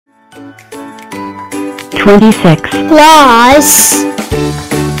26 plus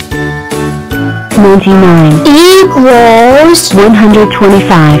 99 equals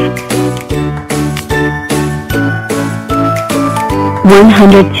 125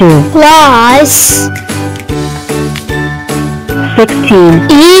 102 plus 16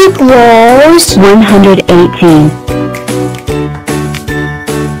 equals 118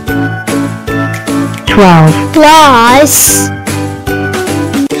 12 plus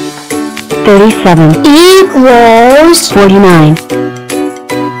 37 equals 49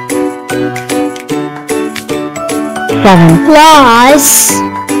 7 plus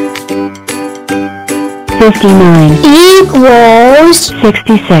 59 equals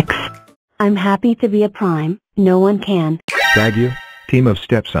 66 I'm happy to be a prime, no one can. Tag you, team of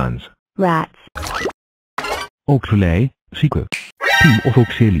stepsons. Rats. Oxley, Sieke. Team of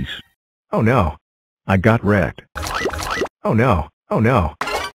Oxelies. Oh no. I got wrecked. Oh no, oh no.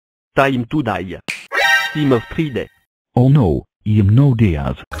 Time to die. Team of 3D. Oh no, I am no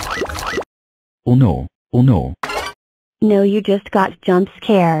Diaz. Oh no, oh no. No, you just got jump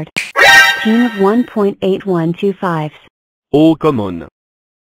scared. Team of 1.8125. Oh come on.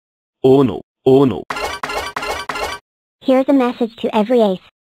 Oh no, oh no. Here's a message to every ace.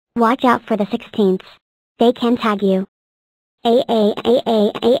 Watch out for the 16ths. They can tag you. Ow,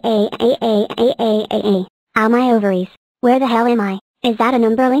 my ovaries. Where the hell am I? Is that a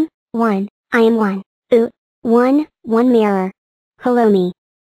numberling? 1. I am 1. Ooh. 1 mirror. Hello me.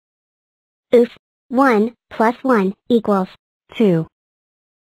 Oof. 1 plus 1 equals 2.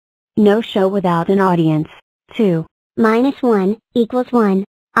 No show without an audience. 2. minus 1 equals 1.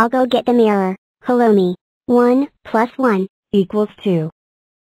 I'll go get the mirror. Hello me. 1 plus 1 Equals 2.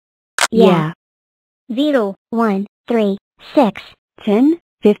 Yeah. 0, 1, 3, 6. 10,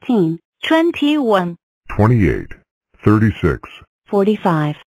 15, 21, 28, 36,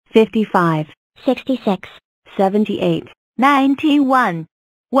 45, 55, 66. 78, 91,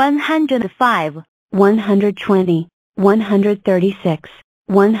 105, 120, 136,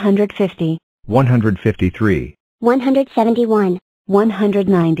 150, 153. 171.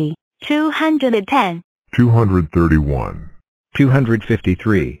 190, 210, 231,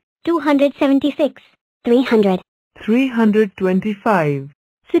 253. 276. 300. 325,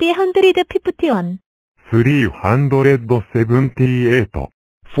 351, 378,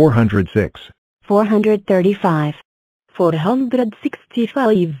 406. 435,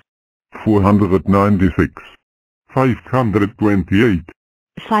 465, 496, 528,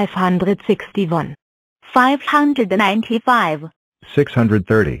 561, 595,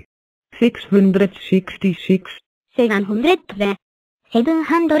 630. 666, 703.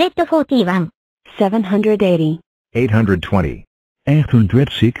 741. 780, 820.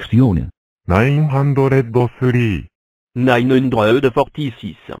 861. 903,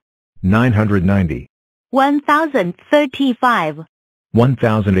 946. 990. 1035,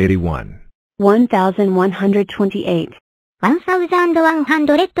 1081. 1128,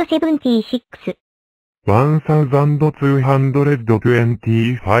 1176. 1225,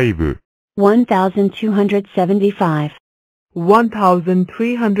 1275,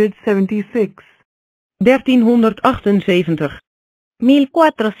 1376, 1378,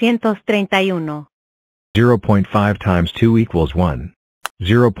 1431. 0.5 times 2 equals 1.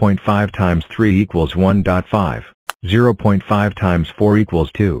 0.5 times 3 equals 1.5. 0.5 times 4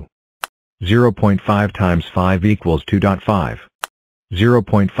 equals 2. 0.5 times 5 equals 2.5.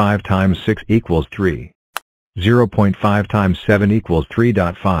 0.5 times 6 equals 3. 0.5 times 7 equals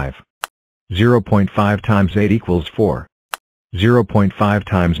 3.5. 0.5 times 8 equals 4. 0.5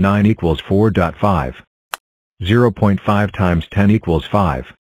 times 9 equals 4.5. 0.5 times 10 equals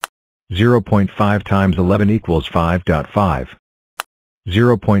 5. 0.5 times 11 equals 5.5.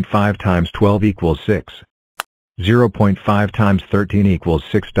 0.5 times 12 equals 6. 0.5 times 13 equals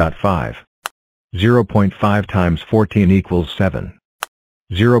 6.5. 0.5 times 14 equals 7.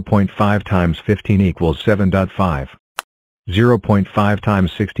 0.5 times 15 equals 7.5. 0.5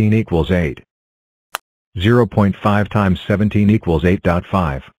 times 16 equals 8. 0.5 times 17 equals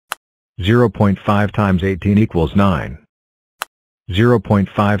 8.5. 0.5 times 18 equals 9.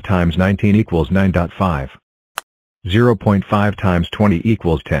 0.5 times 19 equals 9.5. 0.5 times 20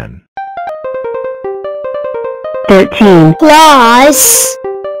 equals 10. 13, plus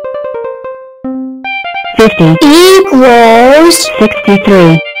 50, equals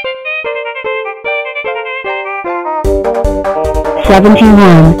 63,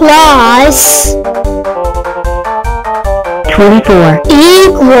 71, plus 24,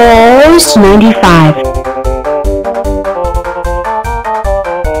 equals 95,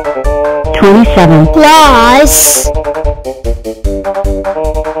 27, plus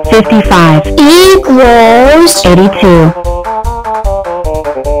 50, 55 equals 82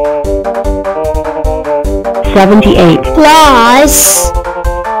 78 plus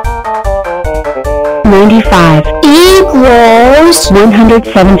 95 equals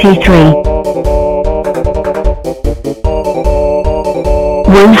 173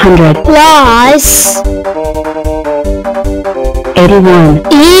 100 plus 81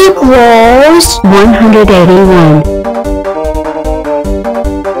 equals 181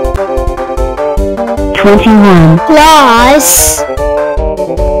 21 plus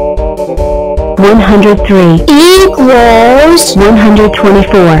 103 equals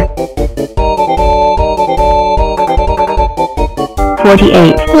 124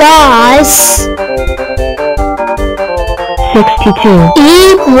 48 plus 62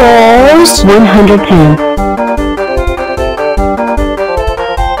 equals 110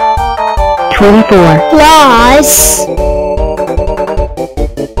 24 plus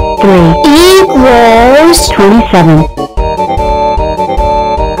 3 equals 27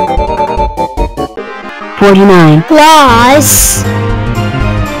 49 plus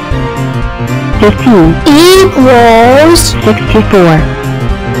 15 equals 64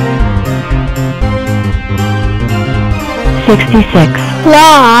 66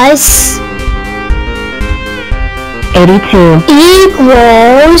 plus 82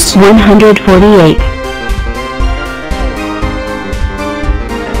 equals 148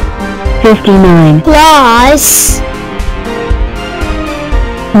 59 plus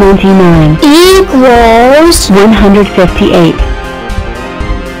 99 equals 158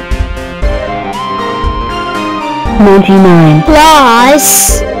 99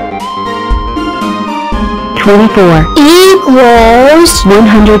 plus 24 equals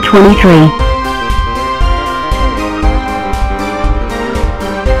 123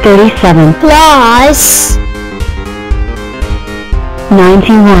 37 plus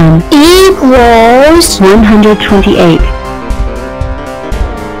 91 equals 128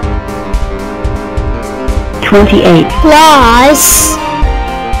 28 plus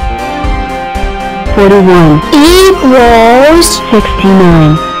 41 equals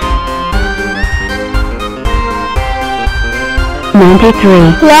 69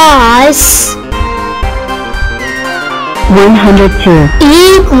 93 plus 102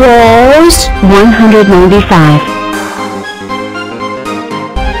 equals 195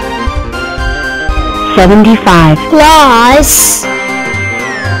 75 plus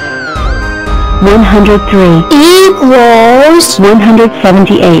 103 equals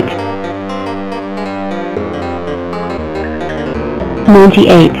 178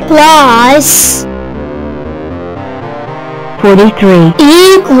 98 plus 43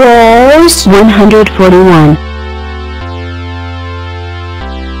 equals 141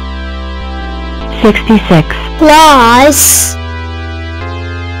 66 plus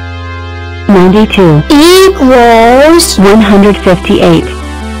 92 equals 158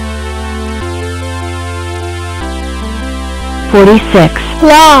 46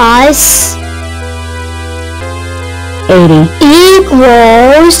 plus 80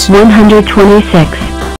 equals 126